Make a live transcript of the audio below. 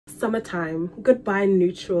summertime, goodbye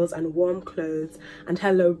neutrals and warm clothes, and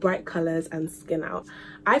hello bright colors and skin out.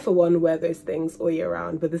 I for one wear those things all year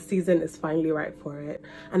round, but the season is finally right for it.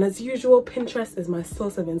 And as usual, Pinterest is my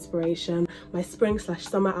source of inspiration. My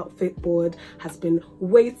spring/summer outfit board has been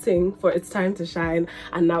waiting for its time to shine,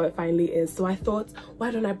 and now it finally is. So I thought,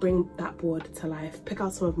 why don't I bring that board to life, pick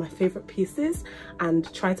out some of my favorite pieces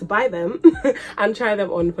and try to buy them and try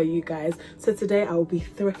them on for you guys. So today I will be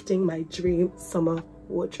thrifting my dream summer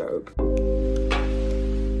wardrobe.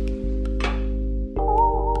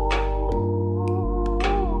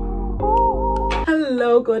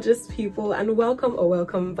 Hello gorgeous people, and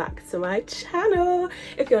welcome back to my channel.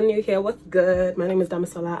 If you're new here, what's good? My name is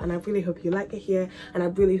Damisola, and I really hope you like it here, and I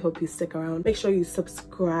really hope you stick around. Make sure you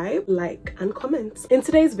subscribe, like and comment. In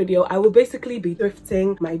today's video I will basically be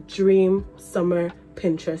thrifting my dream summer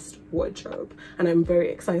Pinterest wardrobe, and I'm very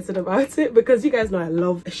excited about it because you guys know I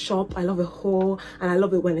love a shop, I love a haul, and I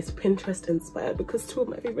love it when it's Pinterest inspired, because two of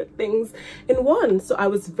my favorite things in one. So I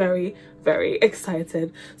was very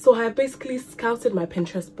excited. So I have basically scouted my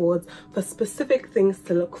Pinterest boards for specific things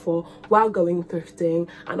to look for while going thrifting,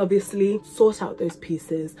 and obviously sort out those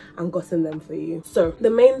pieces and gotten them for you. So the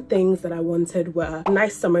main things that I wanted were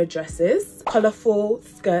nice summer dresses, colorful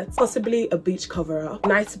skirts, possibly a beach cover,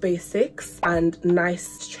 nice basics, and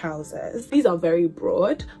nice trousers. These are very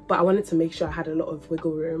broad, but I wanted to make sure I had a lot of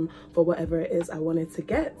wiggle room for whatever it is I wanted to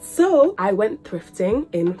get. So I went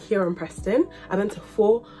thrifting here in Preston. I went to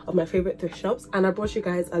 4 of my favorite thrift shops, and I brought you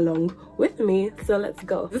guys along with me. So let's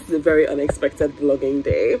go. This is a very unexpected vlogging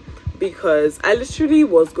day because I literally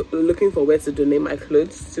was looking for where to donate my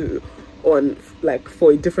clothes to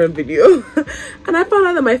for a different video and I found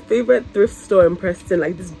out that my favorite thrift store in Preston,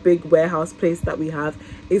 like this big warehouse place that we have,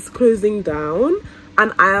 is closing down,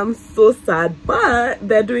 and I am so sad, but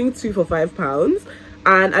they're doing 2 for £5,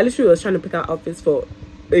 and I literally was trying to pick out outfits for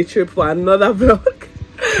a trip for another vlog.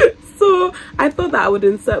 So I thought that I would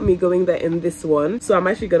insert me going there in this one. So I'm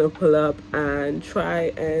actually gonna pull up and try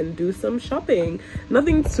and do some shopping.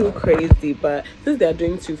 Nothing too crazy, but since they're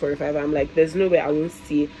doing 2 for £5, I'm like, there's no way I won't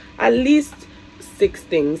see at least 6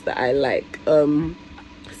 things that I like.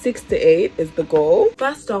 6 to 8 is the goal.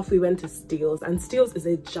 First off, we went to Steele's, and Steele's is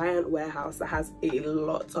a giant warehouse that has a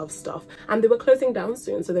lot of stuff, and they were closing down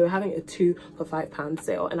soon, so they were having a 2 for £5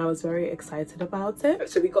 sale, and I was very excited about it.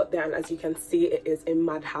 So we got there, and as you can see, it is a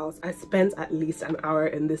madhouse. I spent at least an hour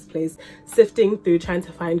in this place sifting through trying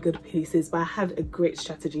to find good pieces, but I had a great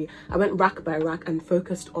strategy. I went rack by rack and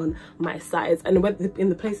focused on my size, and in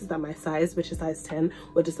the places that my size, which is size 10,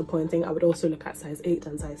 were disappointing, I would also look at size 8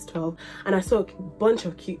 and size 12, and I saw a bunch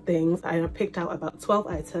of cute things. I picked out about 12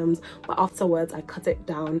 items, but afterwards I cut it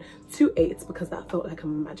down to 8 because that felt like a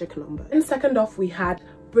magic number. And second off, we had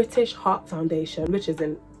British Heart Foundation, which is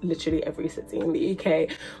in literally every city in the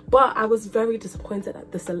UK, but I was very disappointed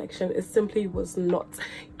at the selection. It simply was not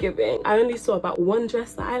giving. I only saw about 1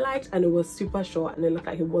 dress that I liked, and it was super short, and it looked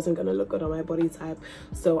like it wasn't gonna look good on my body type,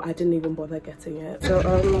 so I didn't even bother getting it. So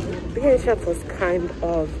BHF was kind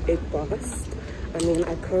of a bust. I mean,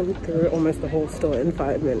 I combed through almost the whole store in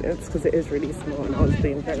 5 minutes because it is really small, and I was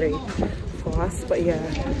being very fast. But yeah,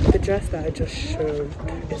 the dress that I just showed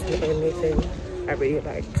is the only thing I really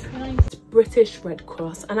liked. It's British Red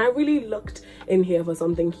Cross, and I really looked in here for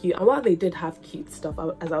something cute, and while they did have cute stuff,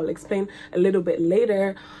 as I will explain a little bit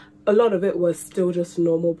later, a lot of it was still just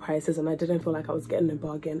normal prices, and I didn't feel like I was getting a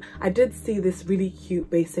bargain. I did see this really cute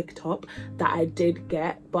basic top that I did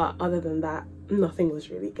get, but other than that, nothing was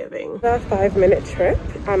really giving. A 5-minute trip,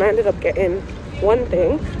 and I ended up getting one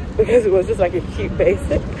thing because it was just like a cute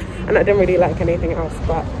basic, and I didn't really like anything else,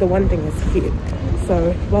 but the one thing is cute.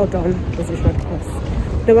 So well done, British Red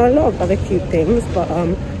Cross. There were a lot of other cute things, but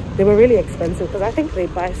they were really expensive because I think they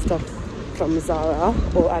buy stuff from Zara,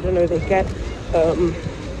 or I don't know, they get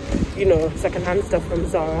you know, secondhand stuff from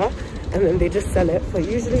Zara, and then they just sell it for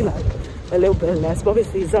usually like a little bit less. But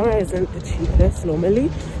obviously Zara isn't the cheapest normally,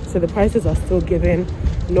 so the prices are still giving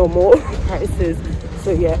normal prices.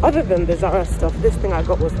 So yeah, other than the Zara stuff, this thing I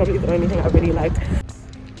got was probably the only thing I really liked.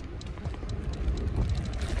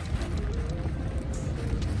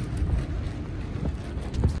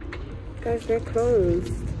 Guys, they're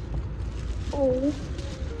closed. Oh,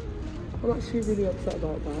 I'm actually really upset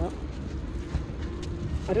about that.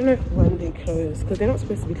 I don't know when they close, because they're not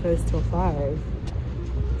supposed to be closed till 5.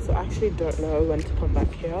 So I actually don't know when to come back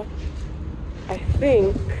here. I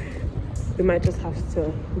think we might just have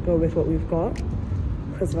to go with what we've got,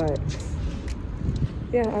 because like,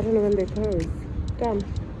 yeah, I don't know when they close. Damn,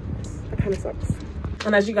 that kind of sucks.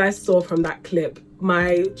 And as you guys saw from that clip,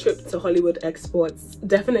 my trip to Hollywood Exports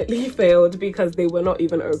definitely failed because they were not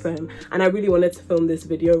even open, and I really wanted to film this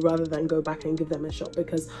video rather than go back and give them a shot,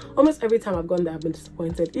 because almost every time I've gone there I've been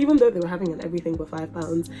disappointed. Even though they were having an everything for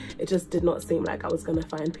 £5, it just did not seem like I was gonna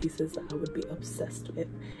find pieces that I would be obsessed with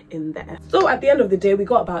in there. So at the end of the day we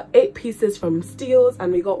got about 8 pieces from Steeles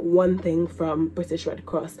and we got 1 thing from British Red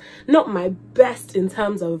Cross. Not my best in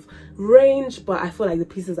terms of range, but I feel like the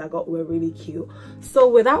pieces I got were really cute. So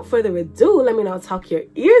without further ado, let me now talk your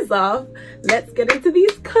ears off. Let's get into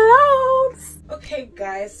these clothes. Okay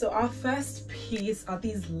guys, so our first piece are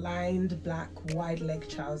these lined black wide leg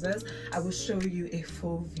trousers. I will show you a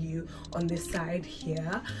full view on this side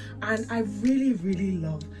here, and I really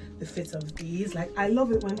love the fit of these. Like, I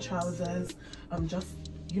love it when trousers just,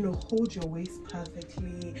 you know, hold your waist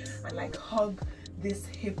perfectly and like hug this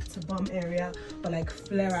hip to bum area but like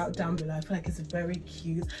flare out down below. I feel like it's very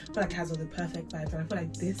cute. I feel like it has all the perfect vibes, and I feel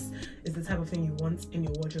like this is the type of thing you want in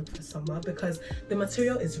your wardrobe for summer because the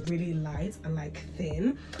material is really light and like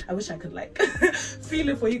thin. I wish I could like feel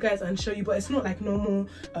it for you guys and show you, but it's not like normal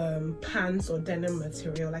pants or denim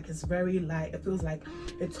material. Like, it's very light. It feels like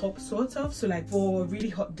a top sort of, so like for really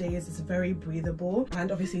hot days it's very breathable.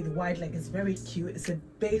 And obviously the wide leg is very cute. It's a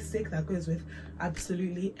basic that goes with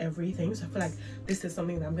absolutely everything, so I feel like this is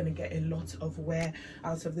something that I'm gonna get a lot of wear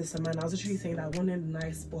out of this summer. And I was actually saying that I wanted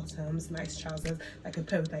nice bottoms, nice trousers that could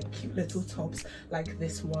pair with like cute little tops like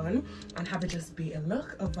this one and have it just be a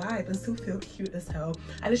look, a vibe, and still feel cute as hell.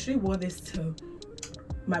 I literally wore this to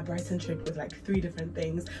my Brighton trip with like 3 different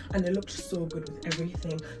things, and it looked so good with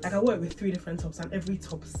everything. Like, I wore it with 3 different tops and every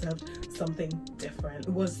top served something different.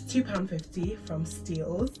 It was £2.50 from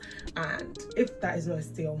Steeles, and if that is not a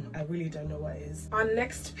steal, I really don't know what is. Our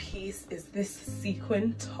next piece is this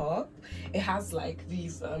sequin top. It has like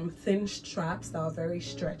these thin straps that are very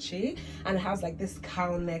stretchy, and it has like this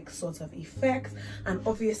cow neck sort of effect. And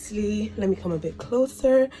obviously, let me come a bit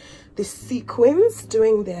closer, the sequins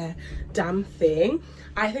doing their damn thing.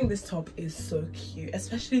 I think this top is so cute,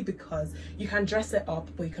 especially because you can dress it up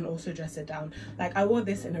but you can also dress it down. Like, I wore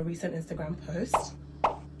this in a recent Instagram post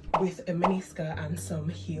with a mini skirt and some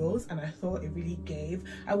heels, and I thought it really gave.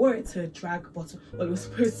 I wore it to a drag bottom, well, it was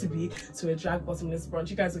supposed to be to a drag bottomless brunch.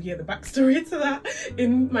 You guys will hear the backstory to that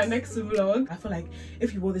in my next vlog. I feel like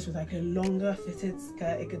if you wore this with like a longer fitted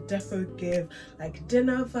skirt, it could definitely give like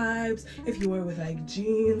dinner vibes. If you wore it with like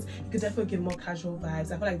jeans, it could definitely give more casual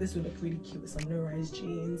vibes. I feel like this would look really cute with some low-rise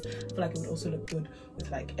jeans. I feel like it would also look good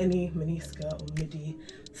with like any mini skirt or midi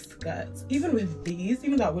skirts. Even with these,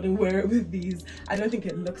 even though I wouldn't wear it with these, I don't think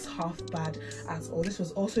it looks half bad at all. This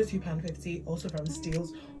was also £2.50, also from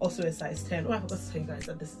Steeles, also a size 10. Oh, I forgot to tell you guys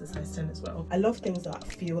that this is a size 10 as well. I love things that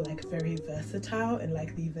feel like very versatile and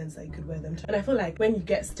like the events that you could wear them to. And I feel like when you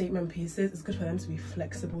get statement pieces, it's good for them to be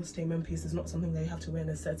flexible statement pieces, not something that you have to wear in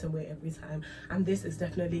a certain way every time. And this is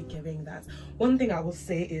definitely giving that. One thing I will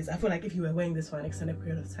say is I feel like if you were wearing this for an extended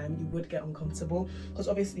period of time, you would get uncomfortable because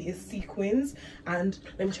obviously it's sequins, and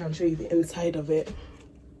let me try and show you the inside of it.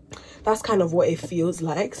 That's kind of what it feels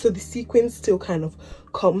like. So the sequins still kind of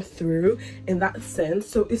come through in that sense,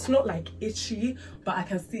 so it's not like itchy, but I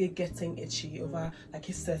can see it getting itchy over like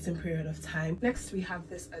a certain period of time. Next we have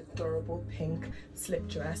this adorable pink slip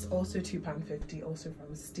dress, also £2.50, also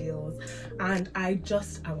from Steeles, and I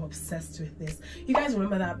just am obsessed with this. You guys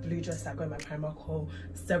remember that blue dress that I got in my Primark haul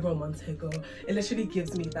several months ago? It literally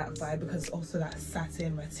gives me that vibe because it's also that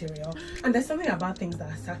satin material, and there's something about things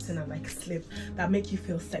that are satin and like slip that make you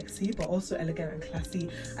feel sexy but also elegant and classy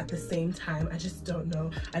at the same time. I just don't know.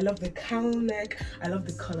 I love the cowl neck, I love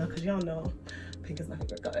the color because y'all know pink is my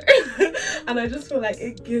favorite color and I just feel like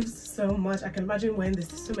it gives so much. I can imagine wearing this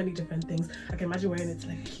to so many different things. I can imagine wearing it to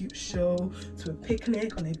like a cute show, to a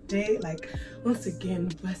picnic, on a date. Like, once again,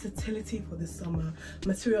 versatility for the summer.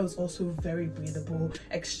 Material is also very breathable,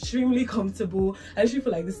 extremely comfortable. I actually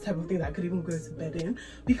feel like this type of thing that I could even go to bed in,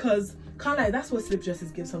 because can't lie, that's what slip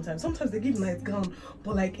dresses give sometimes. Sometimes they give nightgown,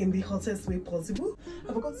 but like in the hottest way possible.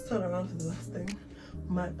 I forgot to turn around for the last thing,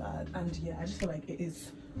 my bad. And yeah, I just feel like it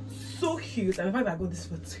is so cute, and the fact that I got this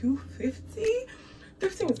for £2.50,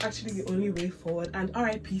 thrifting is actually the only way forward. And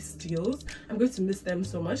RIP Steeles, I'm going to miss them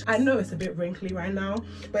so much. I know it's a bit wrinkly right now,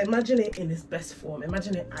 but imagine it in its best form.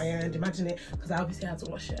 Imagine it ironed, imagine it, because I obviously had to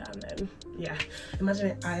wash it, and then yeah, imagine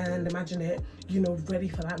it ironed, imagine it, you know, ready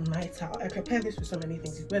for that night out. I could pair this with so many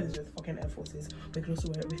things. You could wear this with fucking Air Forces, but you could also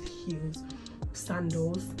wear it with heels,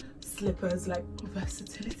 sandals, slippers, like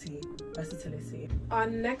versatility. Our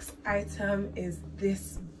next item is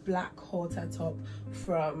this black halter top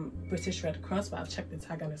from British Red Cross, but I've checked the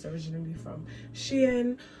tag and it's originally from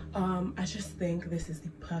Shein. I just think this is the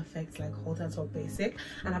perfect like halter top basic,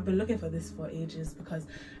 and I've been looking for this for ages because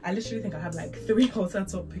I literally think I have like 3 halter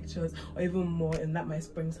top pictures or even more in that my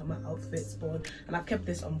spring summer outfits board, and I've kept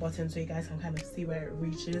this unbuttoned so you guys can kind of see where it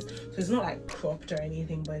reaches. So it's not like cropped or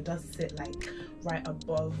anything, but it does sit like right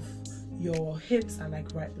above your hips and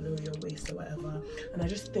like right below your waist or whatever, and I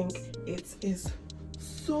just think it is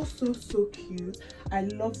so cute. I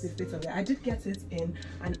love the fit of it. I did get it in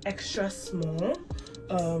an extra small,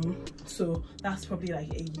 so that's probably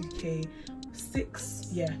like a UK 6,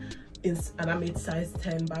 yeah, and I made size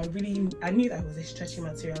 10, but I knew that it was a stretchy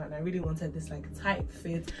material, and I really wanted this like tight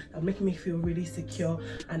fit that make me feel really secure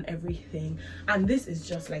and everything. And this is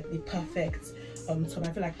just like the perfect top. I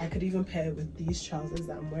feel like I could even pair it with these trousers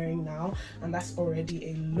that I'm wearing now, and that's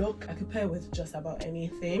already a look. I could pair it with just about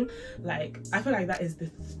anything. Like, I feel like that is the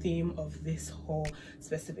theme of this haul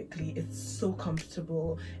specifically. It's so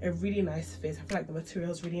comfortable, a really nice fit. I feel like the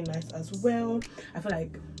material is really nice as well. I feel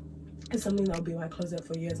like it's something that'll be in my closet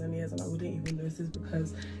for years and years and I wouldn't even notice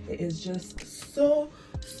because it is just so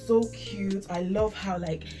cute. I love how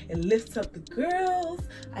like it lifts up the girls.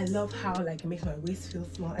 I love how like it makes my waist feel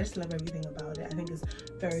small. I just love everything about it. I think it's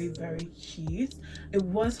very cute. It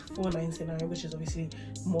was $4.99, which is obviously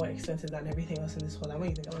more expensive than everything else in this haul. I want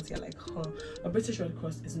you to think I want to get like, but British Red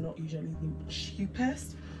Cross is not usually the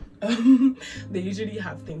cheapest. They usually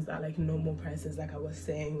have things that are like normal prices, like I was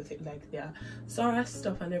saying, with it like their Zara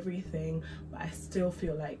stuff and everything, but I still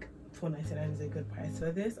feel like $4.99 is a good price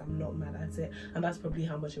for this. I'm not mad at it, and that's probably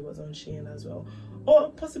how much it was on Shein as well,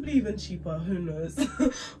 or possibly even cheaper, who knows.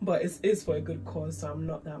 But it is for a good cause, so I'm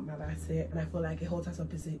not that mad at it, and I feel like a halter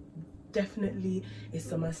top is definitely a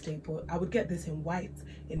summer staple. I would get this in white,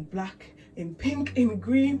 in black, in pink, in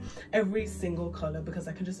green, every single color, because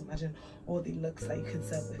I can just imagine all the looks that you could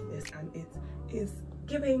serve with this, and it is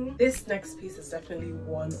giving. This next piece is definitely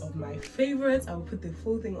one of my favorites. I will put the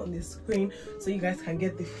full thing on the screen so you guys can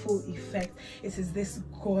get the full effect. It is this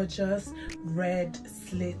gorgeous red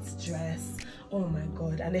slit dress. Oh my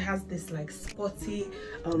god, and it has this like spotty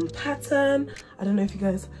pattern. I don't know if you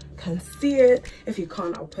guys can see it. If you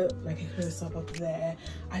can't, I'll put like a close-up up there.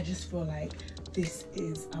 I just feel like this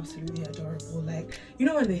is absolutely adorable. Like, you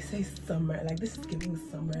know when they say summer, like this is giving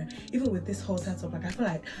summer. Even with this halter top, like I feel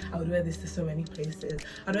like I would wear this to so many places.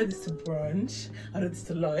 I'd wear this to brunch, I'd wear this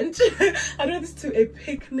to lunch, I'd wear this to a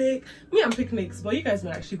picnic. Me and picnics, but you guys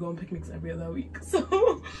might actually go on picnics every other week,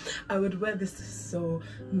 so I would wear this to so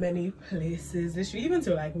many places, literally even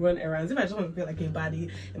to like run errands. If I just want to feel like a baddie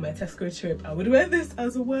in my Tesco trip, I would wear this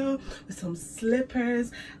as well, with some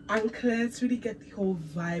slippers, anklets, really get the whole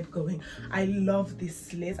vibe going. I love this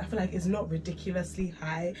slit. I feel like it's not ridiculously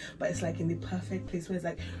high, but it's like in the perfect place where it's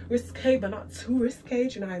like risque but not too risque,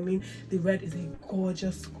 you know what I mean? The red is a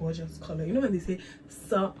gorgeous color. You know when they say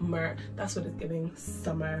summer, that's what it's giving,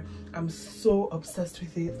 summer. I'm so obsessed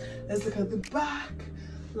with it. Let's look at the back.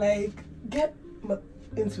 Like, get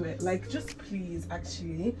into it, like, just please.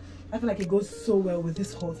 Actually, I feel like it goes so well with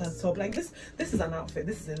this halter top. Like this is an outfit,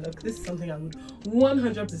 this is a look, this is something I would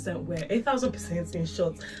 100% wear, 1000% in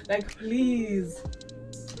short. Like, please,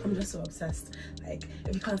 I'm just so obsessed. Like,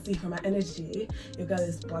 if you can't see from my energy, your girl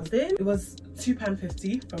is buzzing. It was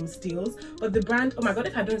 £2.50 from Steels, but the brand, oh my god,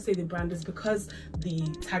 if I don't say the brand, is because the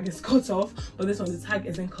tag is cut off, but this one the tag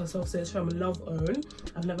isn't cut off, so it's from Love Own.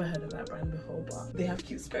 I've never heard of that brand before, but they have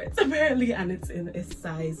cute skirts apparently, and it's in a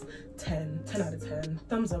size 10 out of 10.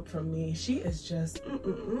 Thumbs up from me. She is just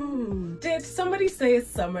Did somebody say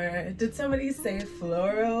summer? Did somebody say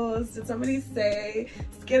florals? Did somebody say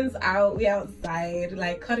skins out, we outside?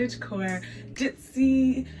 Like cottagecore,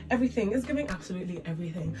 ditzy, everything. It's giving absolutely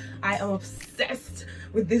everything. I am obsessed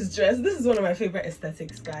with this dress. This is one of my favorite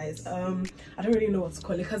aesthetics, guys. I don't really know what to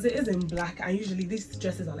call it because it is in black, and usually these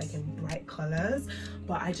dresses are like in bright colors,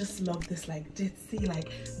 but I just love this like ditzy,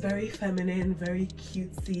 like very feminine, very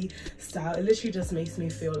cutesy style. It literally just makes me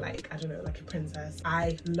feel like, I don't know, like a princess.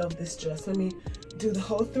 I love this dress. Let me do the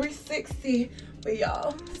whole 360. But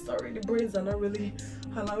y'all, sorry, the braids are not really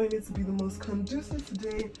allowing it to be the most conducive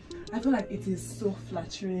today. I feel like it is so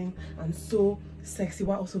flattering and so sexy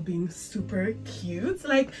while also being super cute.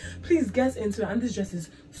 Like, please get into it. And this dress is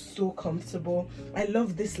so comfortable. I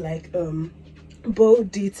love this like bow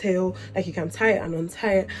detail, like you can tie it and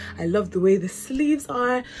untie it. I love the way the sleeves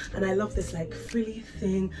are, and I love this like frilly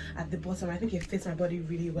thing at the bottom. I think it fits my body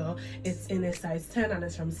really well. It's in a size 10 and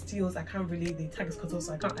it's from Steels. I can't really, the tag is cut off,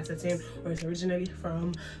 so I can't ascertain where it's originally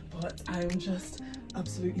from, but I'm just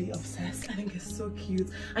absolutely obsessed. I think it's so cute.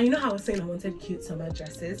 And you know how I was saying I wanted cute summer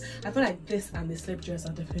dresses? I feel like this and the slip dress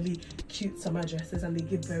are definitely cute summer dresses, and they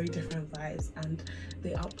give very different vibes and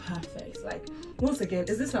they are perfect. Like, once again,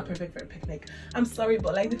 is this not perfect for a picnic? I'm sorry,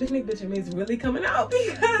 but like the picnic bitch in me is really coming out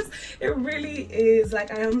because it really is.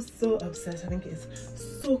 Like, I am so obsessed. I think it's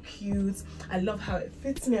so cute. I love how it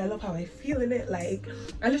fits me. I love how I feel in it. Like,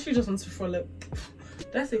 I literally just want to frolic.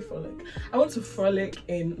 Did I say frolic? I want to frolic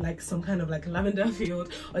in like some kind of like lavender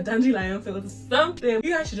field or dandelion field, something.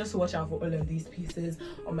 You guys should just watch out for all of these pieces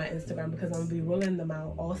on my Instagram because I'm gonna be rolling them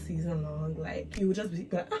out all season long. Like, you will just be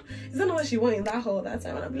like, is that not what she wanted in that haul that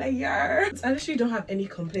time? And I'll be like, yeah. I literally don't have any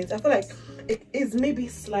complaints. I feel like it is maybe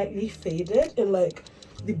slightly faded and like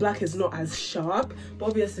the black is not as sharp, but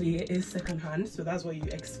obviously it is secondhand, so that's what you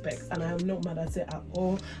expect, and I am not mad at it at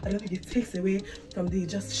all. I don't think it takes away from the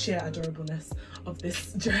just sheer adorableness of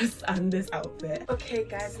this dress and this outfit. Okay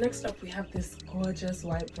guys, next up we have this gorgeous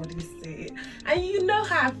white bodysuit, and you know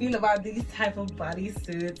how I feel about these type of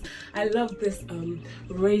bodysuits. I love this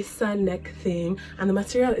racer neck thing, and the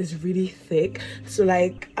material is really thick, so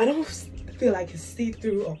like I don't feel like it's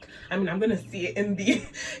see-through, or I mean I'm gonna see it in the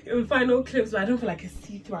final clips, but I don't feel like it's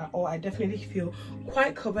see-through at all. I definitely feel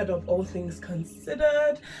quite covered up, all things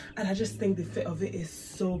considered, and I just think the fit of it is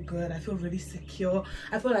so good. I feel really secure.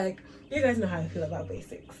 I feel like you guys know how I feel about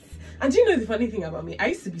basics. And do you know the funny thing about me? I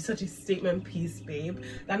used to be such a statement piece babe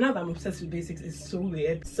that now that I'm obsessed with basics is so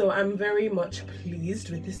weird. So I'm very much pleased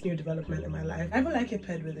with this new development in my life. I feel like it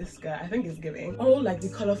paired with this skirt. I think it's giving. All like the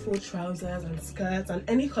colorful trousers and skirts and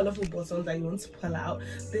any colorful bottoms that you want to pull out,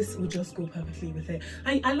 this will just go perfectly with it.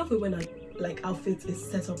 I love it when like outfit is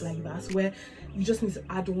set up like that, where you just need to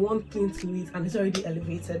add one thing to it and it's already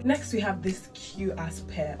elevated. Next we have this cute ass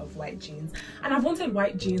pair of white jeans, and I've wanted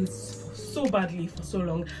white jeans so badly for so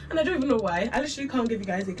long, and I don't even know why. I literally can't give you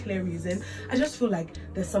guys a clear reason. I just feel like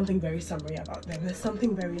there's something very summery about them. There's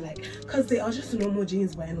something very like, because they are just normal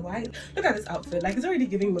jeans but in white. Look at this outfit, like it's already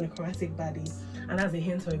giving monochromatic baddie, and that's a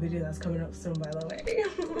hint for a video that's coming up soon, by the way.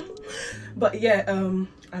 But yeah,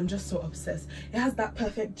 I'm just so obsessed. It has that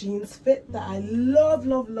perfect jeans fit that I love,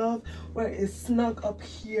 where it is snug up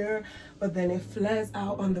here but then it flares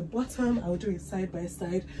out on the bottom. I'll do it side by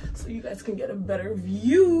side so you guys can get a better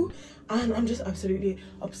view, and I'm just absolutely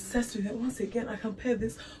obsessed with it. Once again, I compare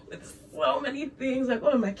this with so many things, like all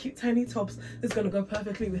of my cute tiny tops is gonna go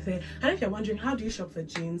perfectly with it. And if you're wondering how do you shop for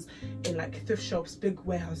jeans in like thrift shops, big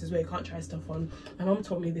warehouses where you can't try stuff on, my mom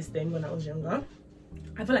taught me this thing when I was younger.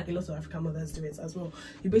 I feel like a lot of African mothers do it as well.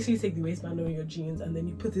 You basically take the waistband on your jeans and then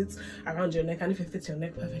you put it around your neck, and if it fits your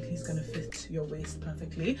neck perfectly, it's gonna fit your waist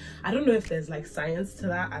perfectly. I don't know if there's like science to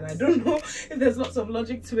that, and I don't know if there's lots of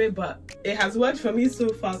logic to it, but it has worked for me so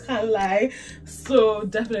far, can't lie. So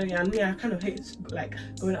definitely, and me, I kind of hate like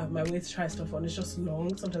going out of my way to try stuff on. It's just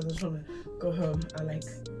long. Sometimes I just want to go home and like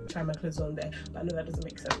try my clothes on there, but I know that doesn't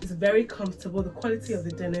make sense. It's very comfortable. The quality of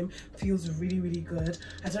the denim feels really good.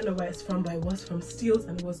 I don't know where it's from, but it was from Steels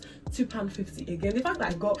and it was £2.50. Again, the fact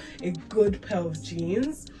that I got a good pair of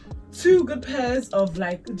jeans, two good pairs of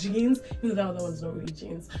like jeans, even though that other one's not really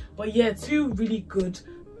jeans, but yeah, two really good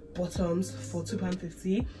bottoms for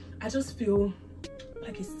 £2.50. I just feel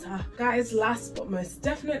like it's tough. Guys, last but most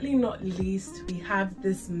definitely not least, we have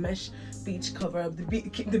this mesh beach cover up. The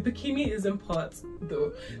bikini is in parts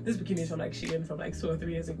though. This bikini is from like Shein from like 2 or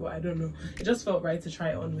 3 years ago. I don't know, it just felt right to try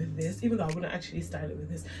it on with this, even though I wouldn't actually style it with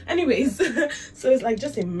this anyways. So it's like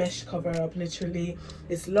just a mesh cover up, literally.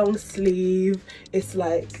 It's long sleeve, it's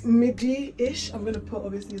like midi-ish. I'm gonna put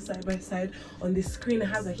obviously side by side on the screen. It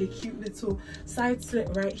has like a cute little side slit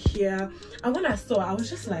right here, and when I saw it I was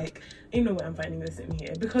just like, ain't no way I'm finding this in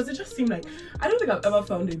here, because it just seemed like, I don't think I've ever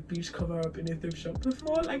found a beach cover up in a thrift shop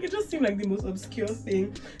before. Like, it just seemed like the most obscure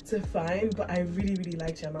thing to find, but I really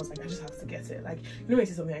liked it, and I was like, I just have to get it. Like, you know when you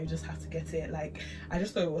see something, you just have to get it. Like, I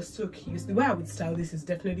just thought it was so cute. The way I would style this is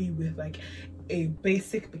definitely with like a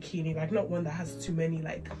basic bikini, like not one that has too many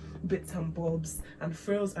like bits and bobs and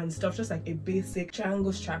frills and stuff, just like a basic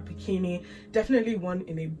triangle strap bikini. Definitely one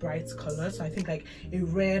in a bright color, so I think like a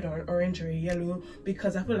red or an orange or a yellow,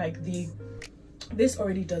 because I feel like this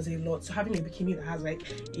already does a lot. So having a bikini that has like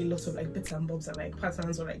a lot of like bits and bobs and like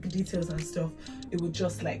patterns or like details and stuff, it would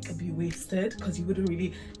just like be wasted because you wouldn't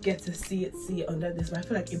really get to see it under this. But I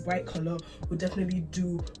feel like a bright color would definitely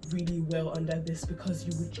do really well under this, because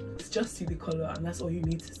you would just see the color and that's all you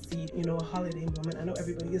need to see, you know, a holiday moment. I know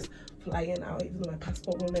everybody is flying out, even though my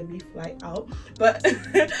passport won't let me fly out, but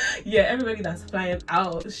yeah, everybody that's flying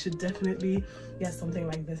out should definitely get something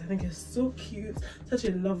like this. I think it's so cute, such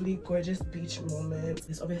a lovely gorgeous beach moment.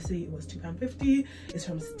 This obviously, it was £2.50. It's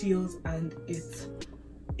from Steels and it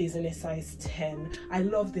is in a size 10. I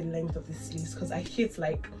love the length of the sleeves because I hate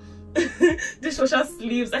like dishwasher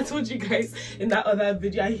sleeves. I told you guys in that other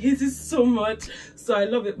video I hate it so much, so I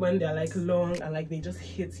love it when they're like long and like they just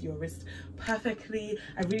hit your wrist perfectly.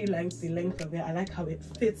 I really like the length of it. I like how it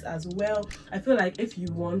fits as well. I feel like if you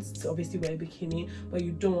want to obviously wear a bikini but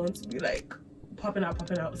you don't want to be like popping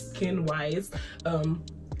out skin wise,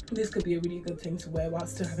 this could be a really good thing to wear while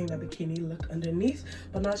still having that bikini look underneath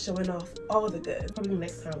but not showing off all the good. Probably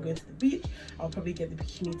next time I'm going to the beach, I'll probably get the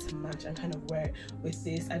bikini to match and kind of wear it with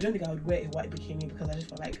this. I don't think I would wear a white bikini because I just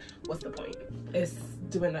feel like, what's the point? It's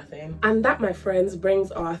doing nothing. And that, my friends,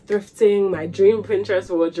 brings our thrifting, my dream Pinterest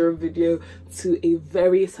wardrobe video to a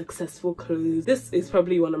very successful close. This is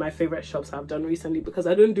probably one of my favorite shops I've done recently because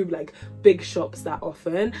I don't do like big shops that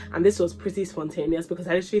often, and this was pretty spontaneous because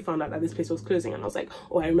I literally found out that this place was closing and I was like,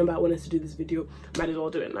 oh, I remember I wanted to do this video, might as well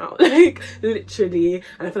do it now. Like literally.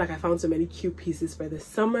 And I feel like I found so many cute pieces for this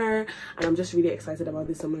summer, and I'm just really excited about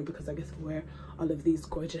this summer because I get to wear all of these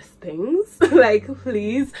gorgeous things. Like,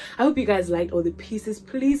 please, I hope you guys liked all the pieces.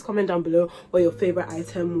 Please comment down below what your favorite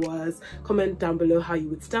item was. Comment down below how you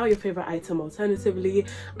would style your favorite item alternatively,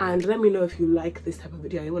 and let me know if you like this type of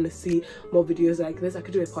video. I want to see more videos like this. I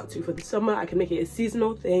could do a part 2 for the summer. I can make it a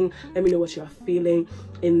seasonal thing. Let me know what you are feeling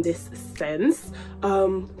in this sense.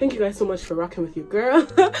 Thank you guys so much for rocking with your girl.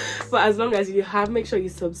 But as long as you have, make sure you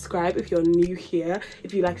subscribe if you're new here,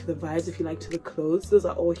 if you liked the vibes, if you liked the clothes. Those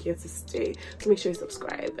are all here to stay, so make sure you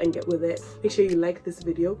subscribe and get with it. Make sure you like this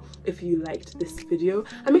video if you liked this video,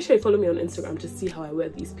 and make sure you follow me on Instagram to see how I wear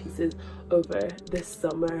these pieces over this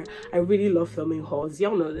summer. I really love filming hauls,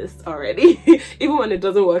 y'all know this already. Even when it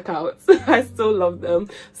doesn't work out, I still love them.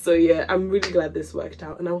 So yeah, I'm really glad this worked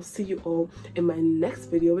out, and I will see you all in my next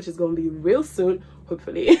video, which is going to be real soon,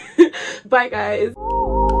 hopefully. Bye guys.